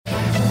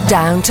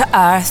Down to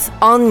Earth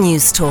on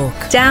News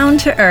Talk. Down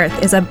to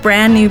Earth is a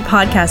brand new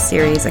podcast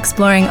series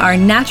exploring our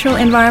natural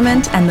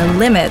environment and the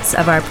limits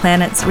of our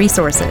planet's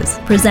resources.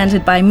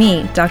 Presented by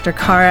me, Dr.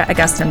 Cara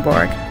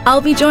Augustenborg. I'll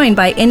be joined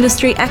by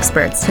industry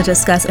experts to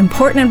discuss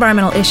important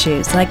environmental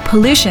issues like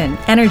pollution,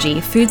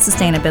 energy, food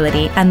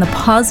sustainability, and the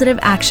positive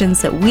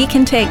actions that we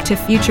can take to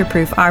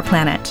future-proof our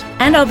planet.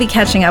 And I'll be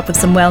catching up with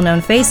some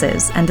well-known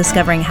faces and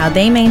discovering how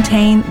they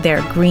maintain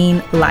their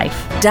green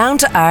life. Down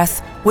to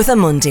Earth with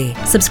Amundi.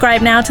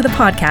 Subscribe now to the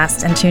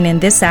podcast and tune in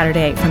this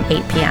Saturday from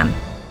 8 p.m.